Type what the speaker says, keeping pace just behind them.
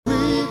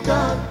We've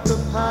got the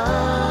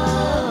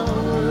power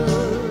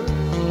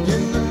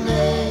in the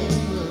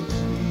name of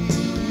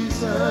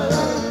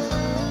Jesus.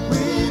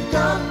 We've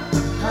got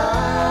the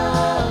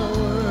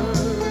power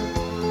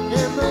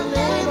in the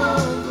name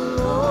of the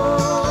Lord.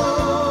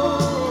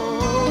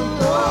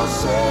 Oh,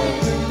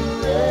 Satan,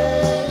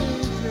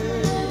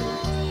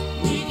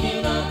 we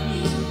cannot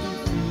be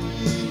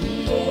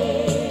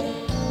defeated.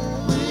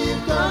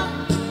 We've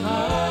got the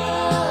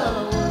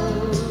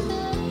power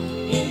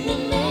in the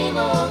name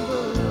of the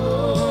Lord.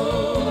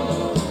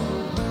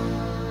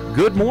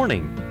 Good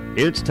morning.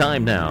 It's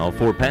time now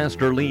for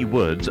Pastor Lee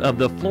Woods of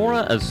the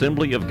Flora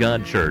Assembly of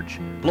God Church,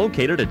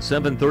 located at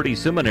 730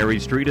 Seminary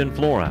Street in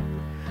Flora.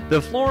 The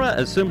Flora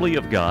Assembly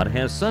of God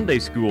has Sunday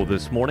school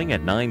this morning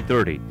at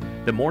 9:30,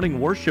 the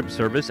morning worship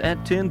service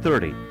at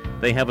 10:30.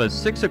 They have a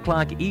 6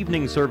 o'clock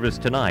evening service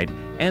tonight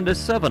and a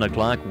 7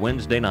 o'clock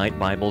Wednesday night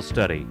Bible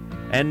study.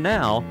 And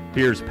now,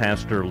 here's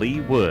Pastor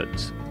Lee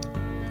Woods.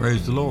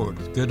 Praise the Lord.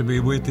 It's good to be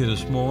with you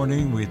this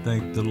morning. We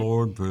thank the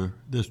Lord for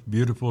this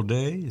beautiful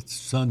day. It's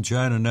sun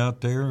shining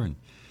out there, and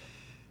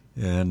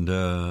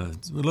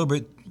it's a little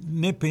bit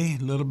nippy,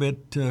 a little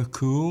bit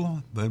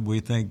cool, but we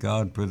thank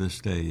God for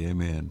this day.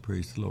 Amen.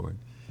 Praise the Lord.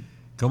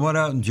 Come on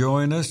out and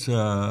join us.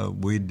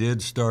 We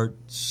did start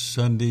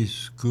Sunday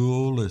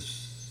school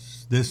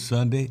this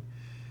Sunday.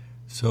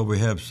 So we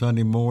have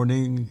Sunday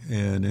morning,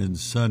 and then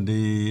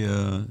Sunday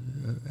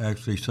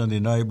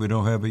night we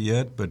don't have it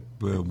yet, but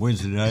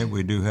Wednesday night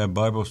we do have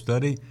Bible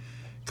study.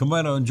 Come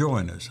out and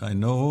join us. I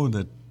know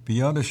that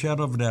beyond a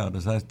shadow of a doubt,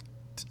 as I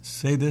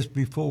say this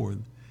before,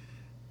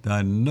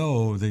 I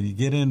know that you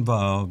get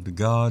involved,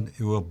 God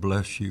will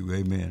bless you.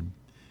 Amen.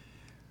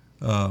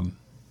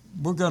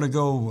 We're going to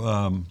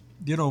go,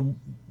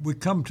 we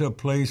come to a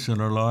place in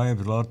our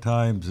lives a lot of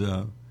times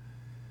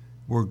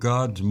where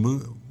God's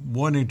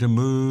wanting to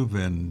move,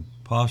 and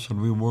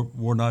possibly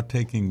we're not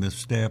taking the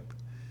step.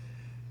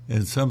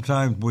 And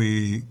sometimes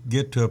we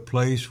get to a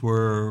place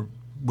where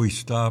we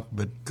stop,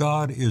 but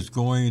God is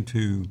going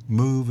to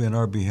move in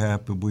our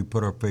behalf if we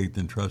put our faith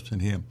and trust in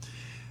Him.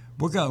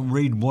 We're going to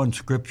read one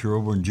scripture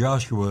over in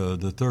Joshua,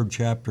 the 3rd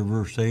chapter,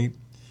 verse 8.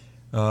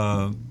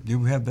 Do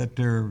you have that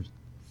there?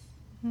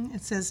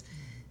 It says,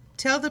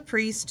 "Tell the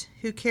priest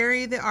who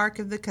carry the Ark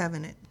of the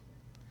Covenant,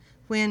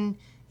 when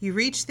you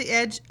reach the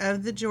edge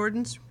of the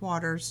Jordan's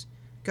waters,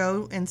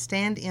 go and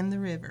stand in the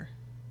river."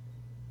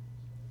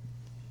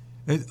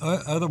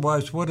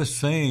 Otherwise, what it's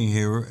saying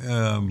here,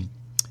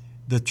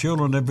 the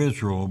children of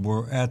Israel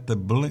were at the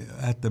brink,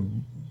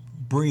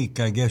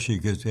 I guess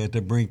you could say, at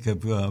the brink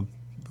of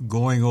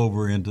going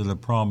over into the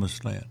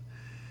Promised Land.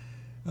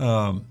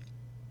 And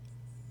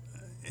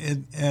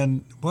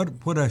what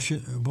I'm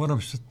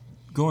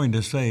going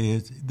to say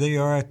is they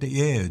are at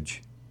the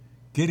edge,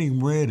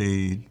 getting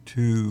ready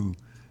to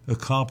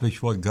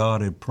accomplish what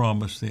God had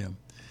promised them.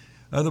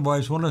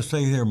 Otherwise, what I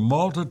say here,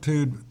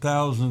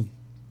 thousands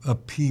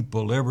of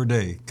people every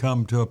day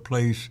come to a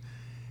place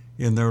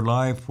in their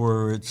life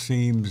where it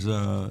seems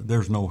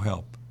there's no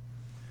help.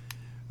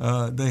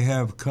 They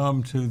have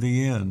come to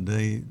the end.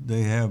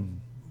 They have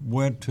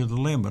went to the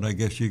limit, I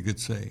guess you could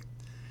say.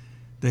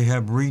 They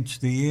have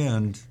reached the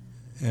end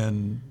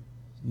and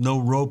no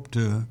rope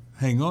to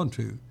hang on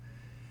to.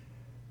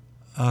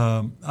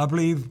 I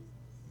believe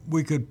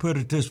we could put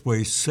it this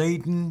way: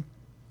 Satan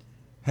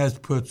has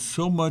put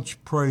so much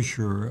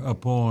pressure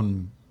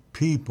upon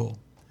people.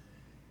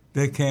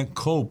 They can't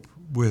cope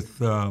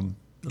with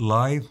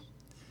life.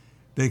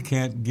 They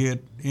can't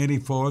get any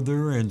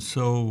farther, and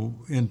so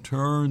in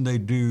turn they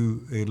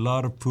do a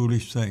lot of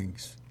foolish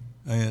things.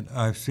 And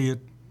I see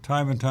it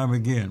time and time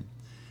again.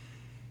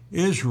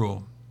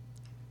 Israel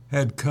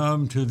had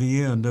come to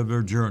the end of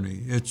their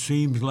journey. It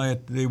seems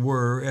like they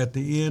were at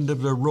the end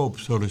of the rope,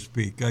 so to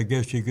speak. I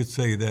guess you could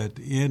say that,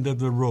 the end of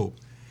the rope.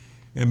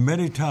 And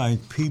many times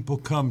people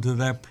come to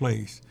that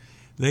place.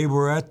 They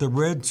were at the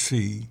Red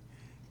Sea.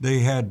 They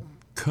had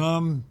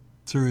come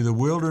through the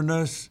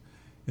wilderness,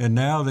 and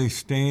now they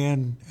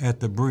stand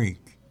at the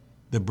brink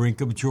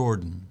of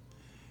Jordan.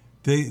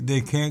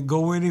 They can't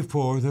go any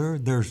further.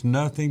 There's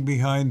nothing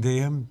behind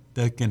them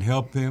that can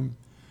help them.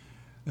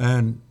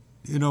 And,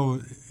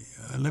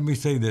 let me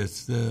say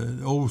this.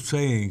 The old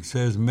saying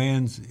says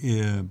man's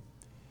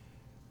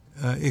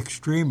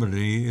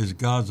extremity is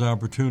God's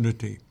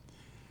opportunity.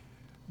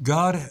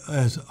 God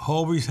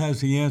always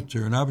has the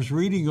answer. And I was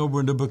reading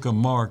over in the book of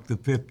Mark, the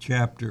 5th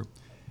chapter,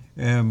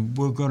 and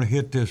we're going to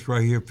hit this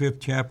right here, 5th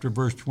chapter,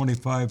 verse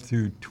 25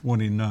 through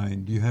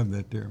 29. Do you have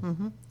that there?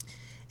 Mm-hmm.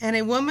 "And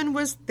a woman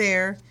was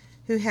there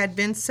who had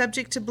been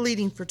subject to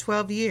bleeding for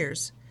 12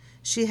 years.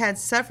 She had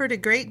suffered a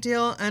great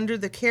deal under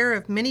the care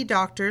of many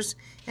doctors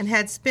and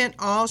had spent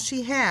all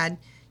she had,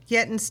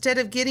 yet instead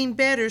of getting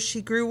better,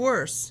 she grew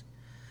worse.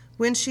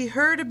 When she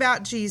heard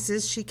about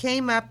Jesus, she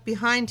came up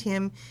behind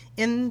him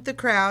in the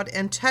crowd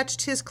and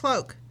touched his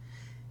cloak,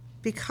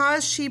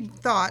 because she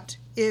thought,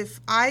 if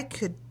I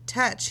could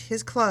touch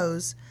his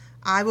clothes,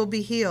 I will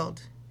be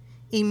healed.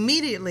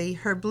 Immediately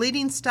her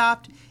bleeding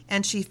stopped,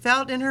 and she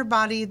felt in her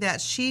body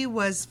that she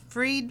was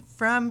freed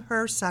from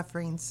her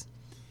sufferings."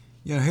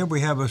 Here we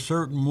have a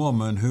certain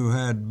woman who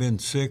had been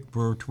sick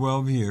for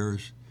 12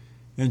 years,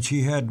 and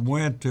she had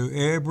went to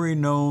every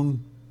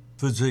known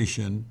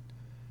physician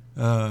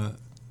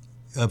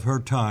of her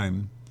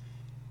time,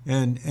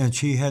 and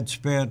she had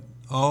spent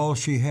all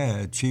she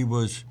had. She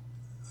was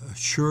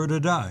sure to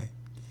die.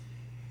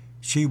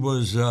 She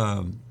was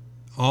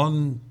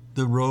on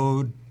the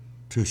road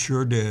to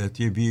sure death,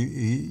 if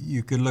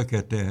you can look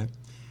at that.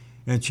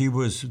 And she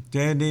was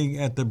standing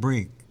at the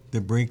brink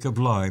of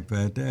life,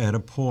 at a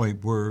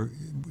point where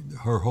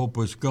her hope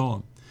was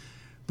gone.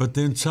 But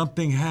then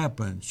something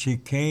happened. She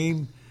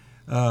came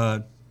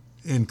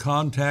in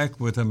contact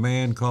with a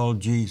man called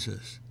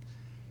Jesus.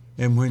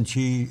 And when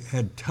she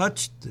had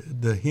touched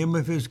the hem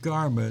of his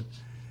garment,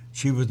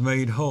 she was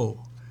made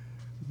whole.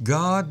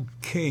 God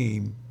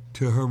came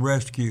to her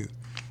rescue.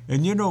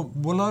 And a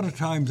lot of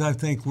times I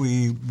think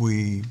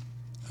we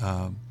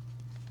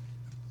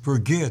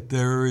forget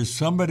there is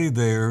somebody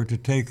there to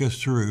take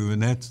us through,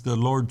 and that's the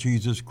Lord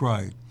Jesus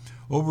Christ.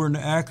 Over in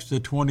Acts, the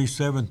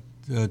 27th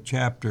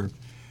chapter,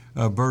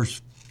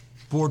 verse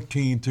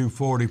 14 through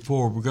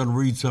 44, we're going to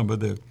read some of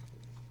this.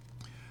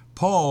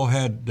 Paul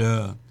had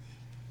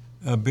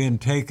been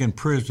taken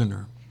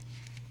prisoner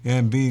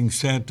and being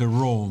sent to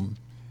Rome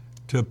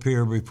to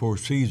appear before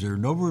Caesar.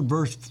 And over in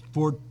verse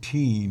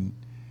 14,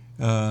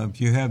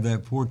 if you have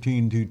that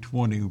 14 to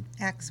 20.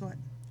 Acts what?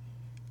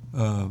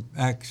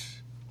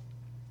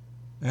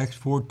 Acts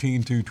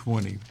 14 through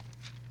 20.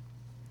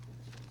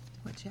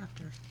 What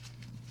chapter?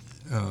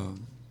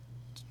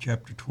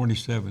 Chapter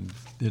 27.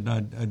 I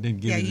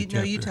didn't give you the chapter.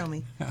 No, you told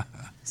me.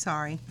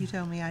 Sorry, you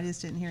told me. I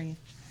just didn't hear you.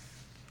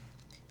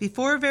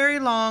 Before very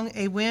long,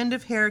 a wind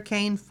of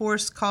hurricane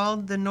force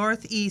called the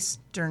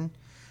Northeastern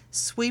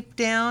swept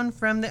down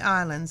from the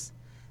islands.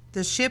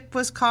 The ship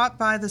was caught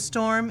by the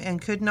storm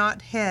and could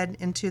not head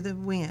into the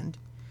wind.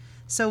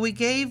 So we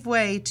gave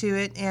way to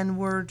it and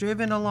were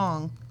driven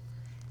along.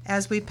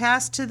 As we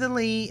passed to the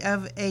lee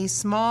of a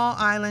small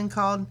island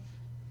called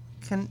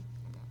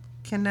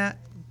Cana,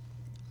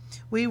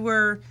 we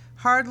were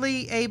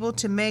hardly able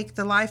to make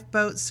the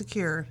lifeboat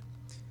secure.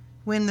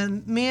 When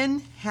the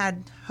men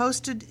had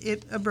hoisted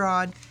it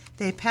abroad,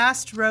 they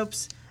passed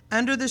ropes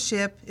under the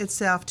ship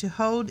itself to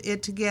hold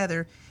it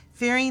together,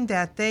 fearing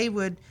that they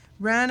would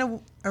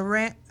run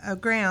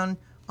aground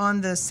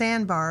on the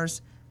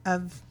sandbars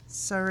of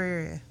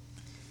Syria.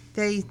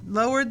 They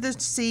lowered the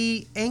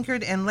sea,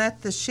 anchored, and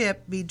let the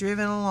ship be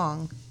driven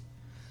along.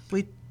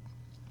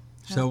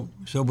 So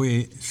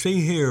we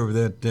see here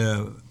that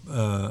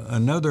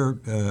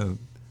another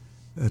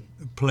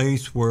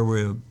place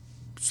where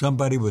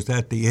somebody was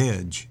at the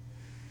edge,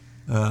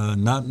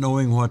 not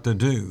knowing what to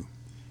do.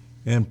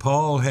 And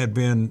Paul had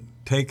been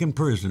taken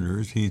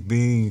prisoners. He's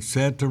being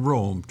sent to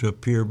Rome to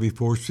appear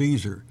before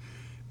Caesar.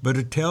 But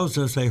it tells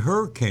us a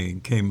hurricane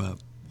came up.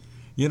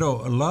 A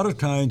lot of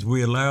times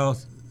we allow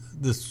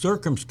the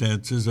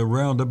circumstances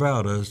around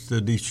about us to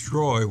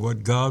destroy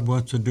what God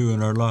wants to do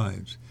in our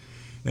lives.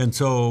 And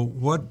so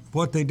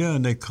what they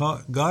done, they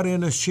got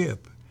in a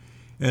ship,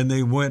 and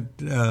they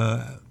went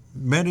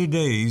many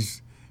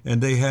days, and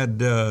they had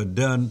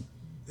done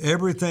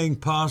everything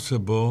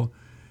possible,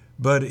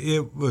 but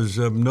it was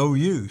of no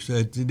use.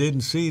 It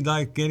didn't seem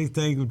like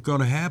anything was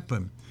going to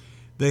happen.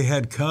 They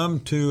had come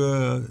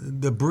to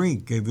the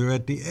brink. They were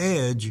at the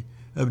edge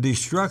of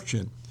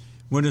destruction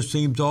when it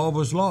seems all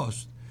was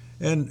lost.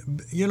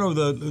 And,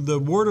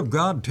 the Word of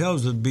God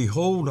tells us,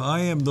 "Behold,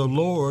 I am the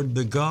Lord,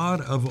 the God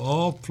of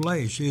all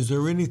flesh. Is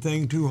there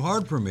anything too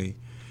hard for me?"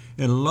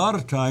 And a lot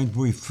of times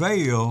we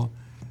fail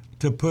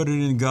to put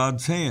it in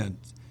God's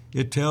hands.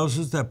 It tells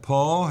us that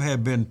Paul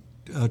had been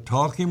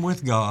talking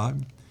with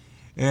God,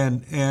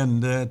 and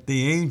that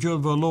the angel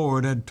of the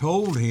Lord had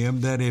told him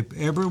that if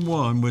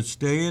everyone would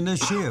stay in the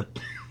ship,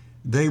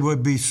 they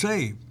would be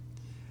saved.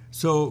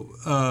 So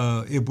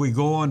if we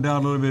go on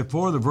down a little bit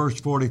further,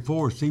 verse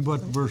 44, see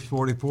what verse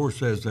 44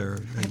 says there.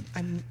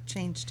 I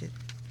changed it.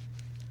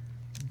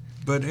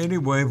 But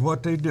anyway,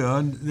 what they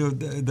done,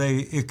 they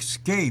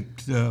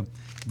escaped.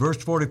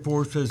 Verse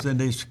 44 says, "And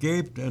they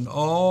escaped, and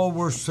all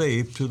were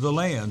safe to the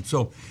land."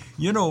 So,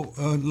 a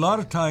lot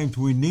of times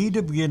we need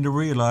to begin to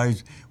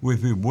realize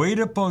if we wait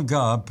upon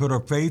God, put our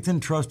faith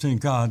and trust in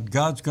God,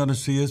 God's going to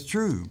see us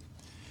through.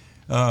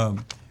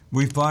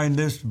 We find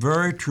this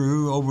very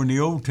true over in the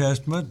Old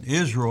Testament.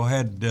 Israel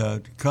had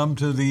come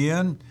to the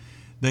end.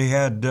 They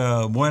had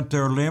went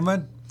their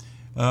limit.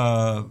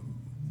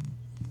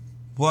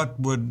 What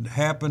would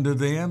happen to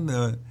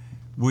them?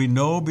 We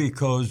know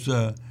because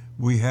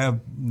we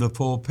have the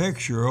full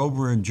picture.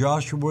 Over in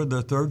Joshua,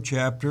 the 3rd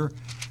chapter,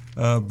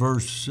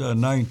 verse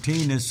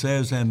 19, it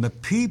says, "And the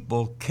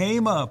people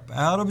came up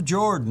out of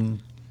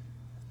Jordan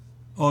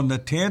on the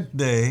 10th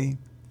day,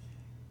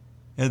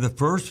 at the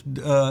first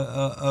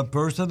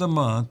of the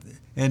month,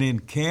 and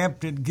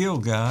encamped at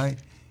Gilgal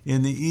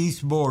in the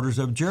east borders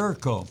of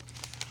Jericho."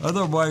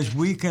 Otherwise,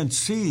 we can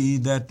see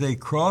that they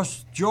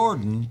crossed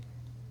Jordan,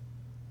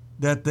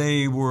 that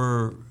they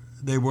were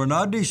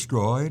not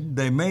destroyed,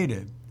 they made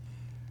it.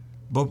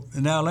 But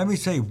now let me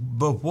say,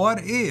 but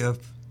what if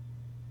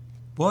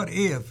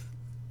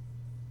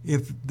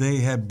if they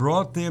had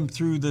brought them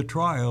through the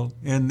trial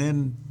and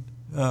then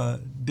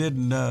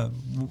didn't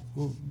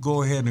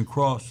go ahead and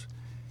cross.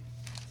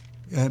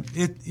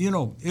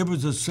 It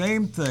was the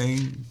same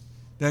thing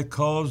that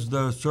caused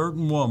a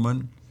certain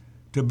woman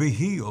to be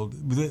healed.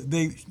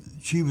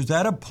 She was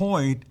at a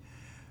point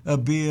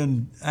of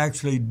being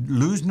actually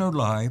losing her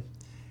life,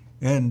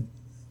 and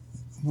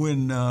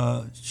when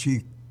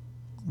she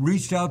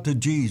reached out to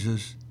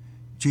Jesus,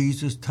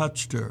 Jesus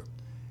touched her.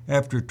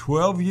 After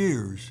 12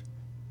 years,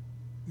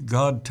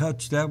 God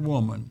touched that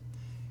woman.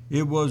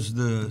 It was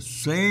the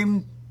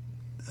same,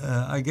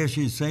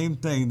 same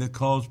thing that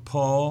caused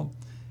Paul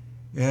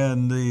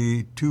and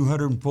the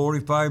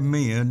 245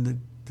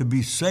 men to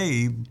be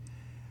saved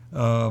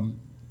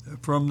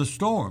from the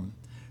storm.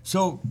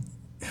 So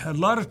a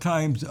lot of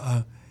times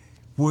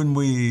when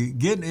we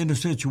get in a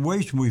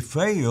situation we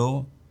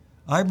fail,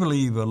 I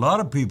believe a lot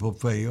of people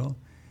fail,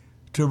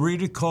 to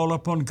really call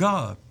upon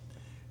God.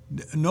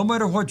 No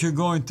matter what you're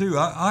going through,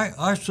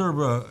 I serve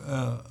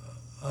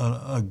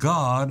a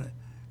God,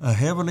 a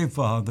Heavenly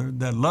Father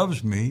that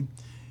loves me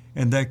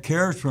and that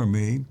cares for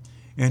me,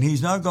 and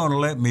He's not going to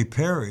let me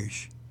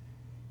perish.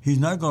 He's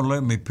not going to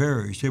let me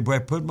perish. If I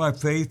put my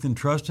faith and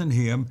trust in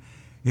Him,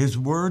 His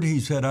Word, He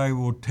said, I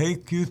will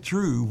take you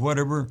through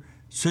whatever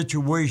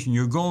situation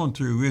you're going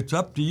through. It's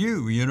up to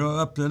you,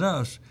 up to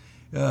us.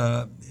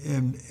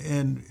 And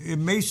it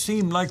may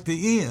seem like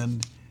the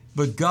end,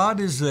 but God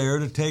is there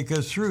to take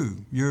us through.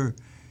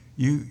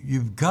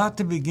 You've got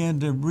to begin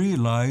to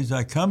realize,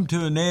 I come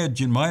to an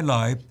edge in my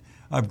life.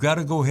 I've got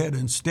to go ahead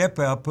and step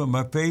out, put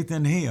my faith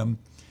in Him,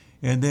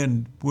 and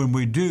then when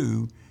we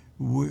do,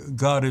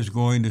 God is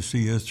going to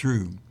see us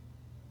through.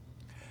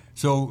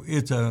 So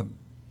it's a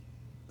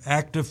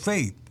act of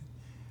faith.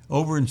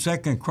 Over in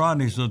 2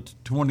 Chronicles, the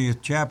 20th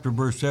chapter,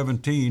 verse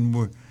 17,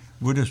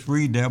 we'll just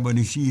read that, but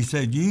he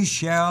said, ye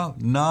shall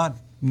not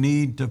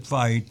need to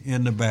fight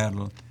in the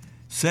battle.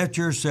 Set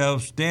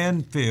yourselves,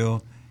 stand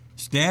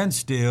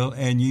still,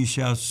 and ye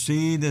shall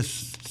see the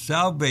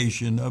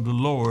salvation of the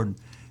Lord.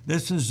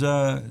 This is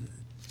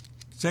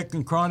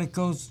 2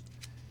 Chronicles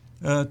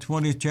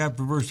 20th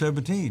chapter, verse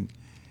 17.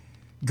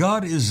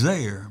 God is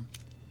there.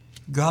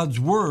 God's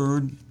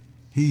Word,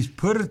 He's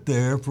put it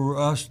there for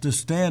us to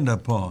stand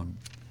upon.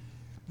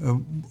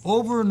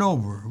 Over and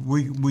over,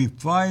 we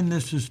find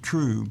this is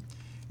true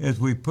as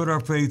we put our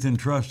faith and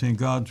trust in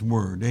God's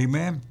Word.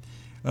 Amen?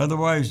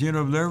 Otherwise,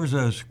 there was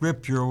a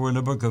scripture in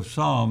the book of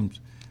Psalms,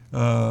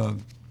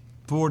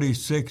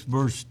 46,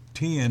 verse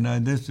 10.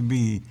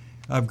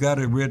 I've got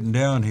it written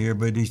down here,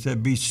 but he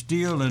said, be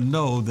still and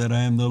know that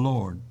I am the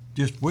Lord.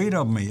 Just wait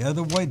on me.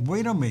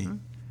 Wait on me.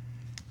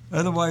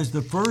 Otherwise,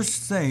 the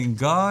first thing,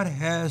 God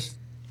has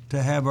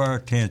to have our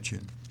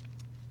attention.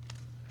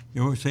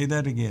 You want to say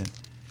that again?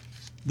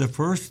 The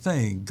first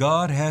thing,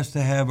 God has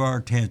to have our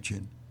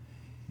attention.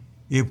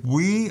 If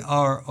we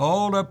are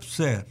all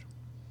upset,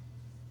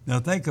 now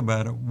think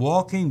about it,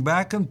 walking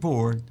back and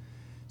forth,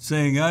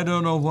 saying, I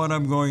don't know what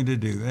I'm going to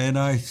do. And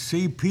I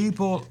see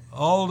people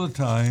all the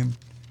time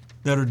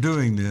that are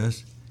doing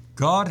this.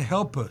 God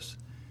help us.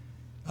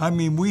 I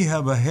mean, we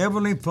have a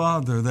Heavenly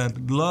Father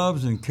that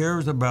loves and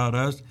cares about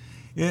us.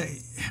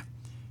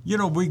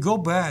 We go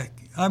back.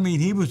 I mean,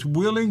 He was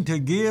willing to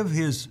give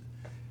His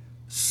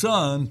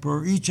Son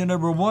for each and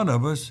every one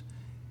of us.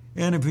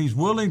 And if He's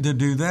willing to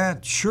do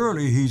that,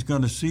 surely He's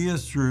going to see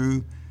us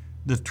through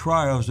the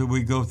trials that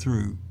we go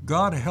through.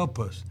 God help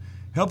us.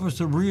 Help us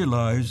to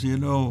realize,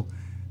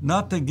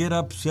 not to get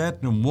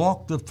upset and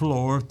walk the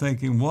floor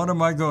thinking, what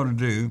am I going to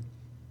do?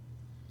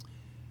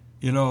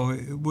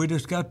 We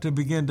just got to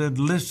begin to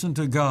listen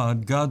to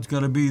God. God's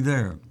going to be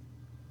there.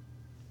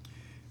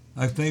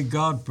 I thank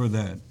God for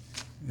that.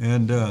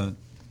 And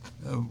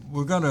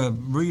we're going to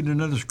read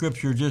another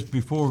scripture just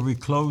before we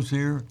close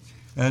here.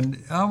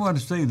 And I want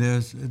to say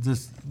this.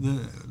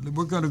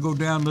 We're going to go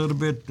down a little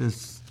bit.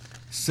 This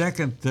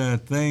second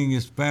thing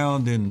is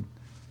found in,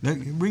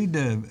 read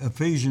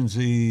Ephesians,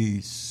 the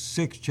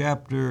 6th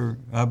chapter,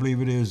 I believe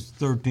it is,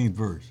 13th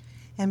verse.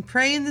 And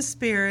pray in the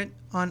Spirit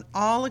on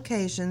all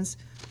occasions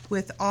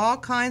with all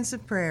kinds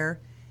of prayer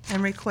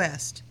and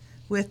request.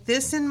 With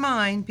this in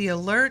mind, be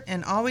alert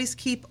and always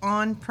keep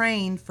on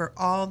praying for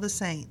all the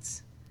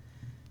saints.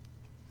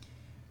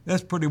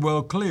 That's pretty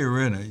well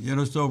clear, isn't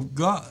it? So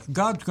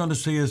God's going to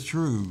see us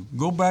through.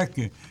 Go back.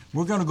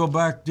 We're going to go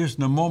back just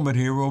in a moment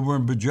here over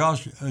in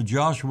Joshua,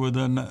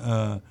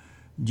 the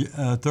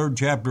 3rd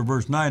chapter,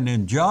 verse 9.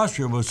 And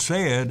Joshua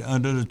said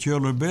unto the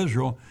children of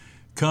Israel,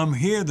 come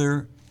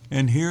hither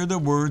and hear the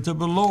words of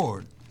the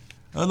Lord.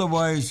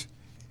 Otherwise,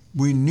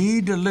 we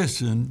need to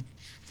listen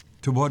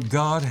to what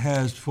God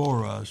has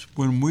for us.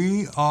 When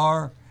we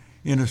are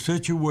in a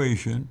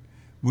situation,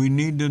 we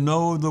need to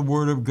know the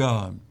Word of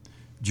God.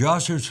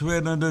 Joshua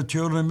said unto the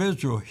children of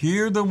Israel,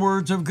 hear the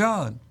words of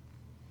God.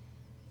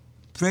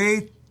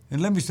 Faith,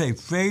 and let me say,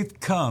 faith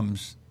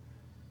comes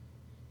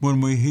when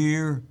we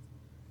hear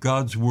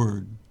God's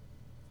Word,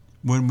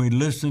 when we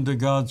listen to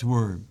God's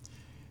Word.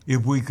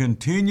 If we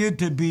continue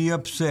to be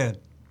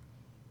upset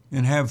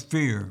and have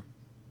fear,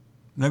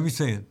 let me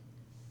say it,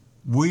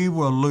 we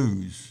will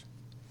lose.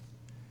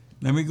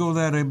 Let me go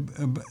that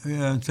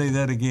say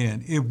that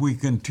again. If we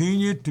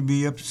continue to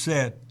be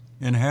upset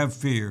and have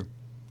fear,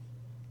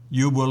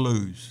 you will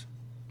lose.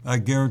 I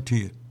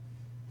guarantee it.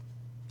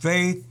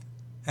 Faith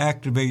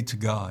activates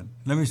God.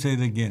 Let me say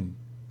it again.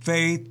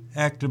 Faith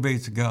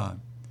activates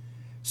God.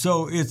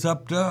 So it's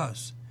up to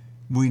us.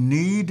 We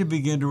need to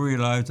begin to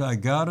realize I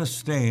got to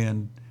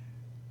stand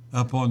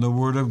upon the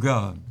Word of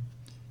God.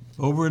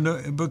 Over in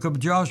the book of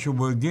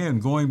Joshua, again,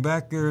 going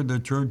back there, the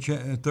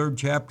third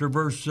chapter,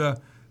 verse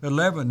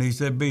 11, he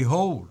said,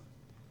 behold.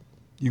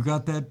 You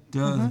got that,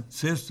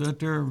 sis, that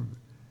there?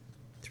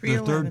 The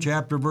third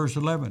chapter, verse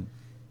 11.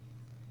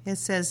 It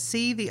says,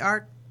 see the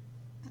ark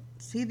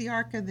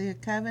of the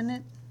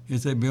covenant.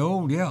 It said,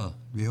 behold,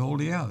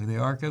 the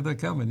ark of the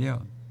covenant, yeah.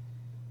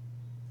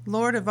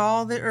 Lord of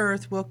all the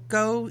earth will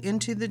go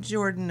into the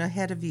Jordan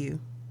ahead of you.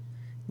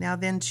 Now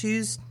then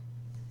choose.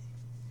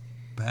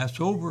 Pass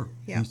over.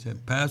 Yeah. He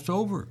said, pass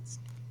over.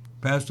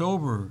 Pass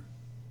over.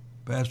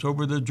 Pass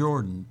over the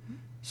Jordan.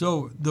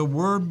 So the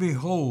word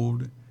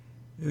behold,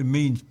 it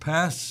means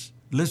pass.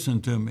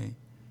 Listen to me.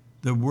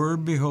 The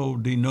word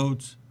behold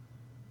denotes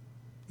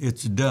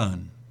it's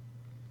done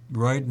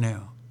right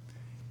now.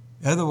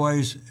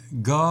 Otherwise,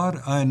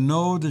 God, I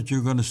know that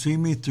you're going to see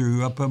me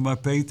through. I put my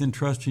faith and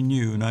trust in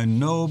you, and I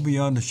know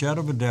beyond a shadow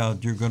of a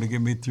doubt you're going to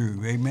get me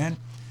through. Amen?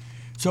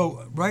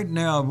 So right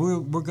now,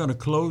 we're going to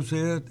close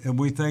it, and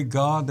we thank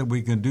God that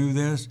we can do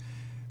this.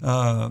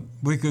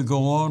 We could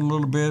go on a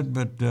little bit,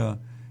 but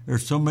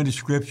there's so many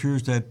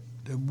scriptures that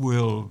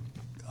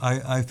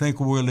I think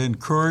will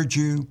encourage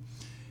you.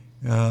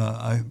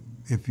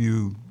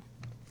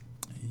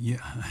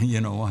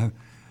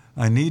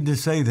 I need to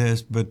say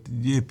this, but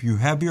if you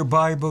have your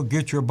Bible,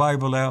 get your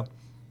Bible out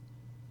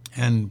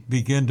and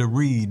begin to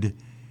read,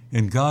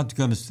 and God's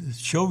going to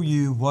show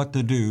you what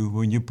to do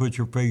when you put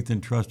your faith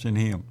and trust in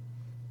Him.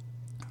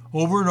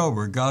 Over and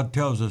over, God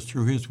tells us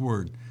through His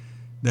Word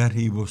that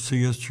He will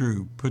see us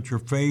through. Put your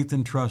faith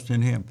and trust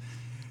in Him.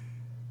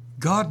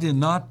 God did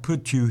not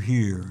put you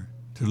here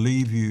to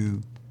leave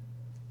you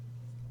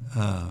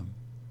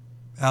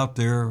out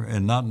there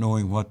and not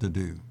knowing what to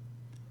do.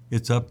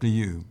 It's up to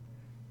you.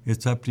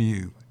 It's up to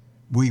you.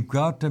 We've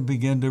got to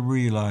begin to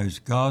realize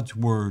God's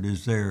Word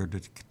is there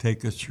to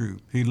take us through.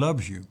 He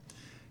loves you.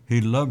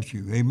 He loves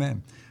you.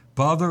 Amen.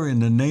 Father, in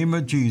the name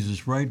of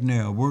Jesus, right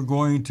now, we're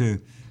going to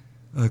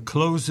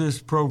close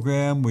this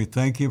program. We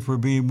thank you for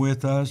being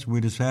with us. We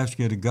just ask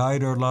you to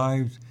guide our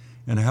lives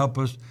and help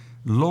us.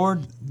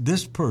 Lord,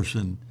 this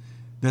person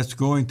that's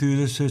going through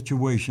this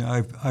situation,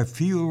 I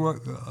feel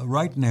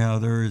right now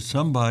there is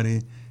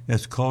somebody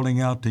that's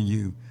calling out to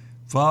you.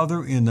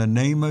 Father, in the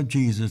name of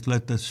Jesus,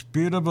 let the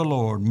Spirit of the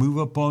Lord move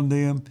upon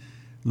them,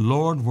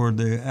 Lord, where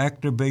they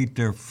activate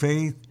their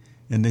faith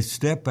and they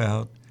step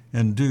out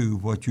and do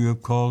what you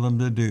have called them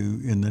to do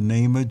in the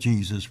name of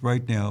Jesus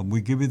right now. We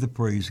give you the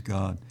praise,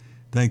 God.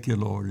 Thank you,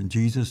 Lord. In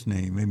Jesus'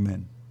 name,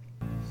 amen.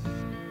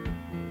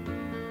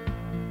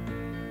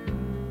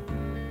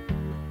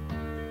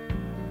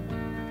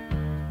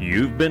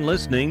 You've been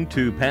listening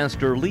to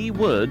Pastor Lee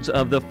Woods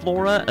of the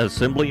Flora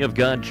Assembly of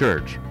God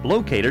Church,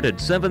 located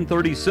at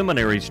 730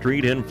 Seminary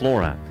Street in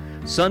Flora.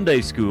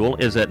 Sunday school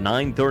is at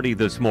 9:30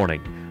 this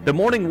morning. The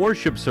morning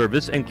worship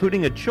service,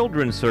 including a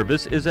children's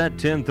service, is at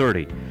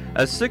 10:30.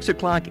 A 6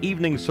 o'clock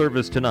evening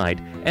service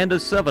tonight, and a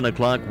 7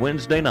 o'clock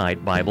Wednesday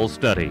night Bible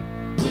study.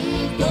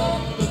 We've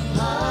got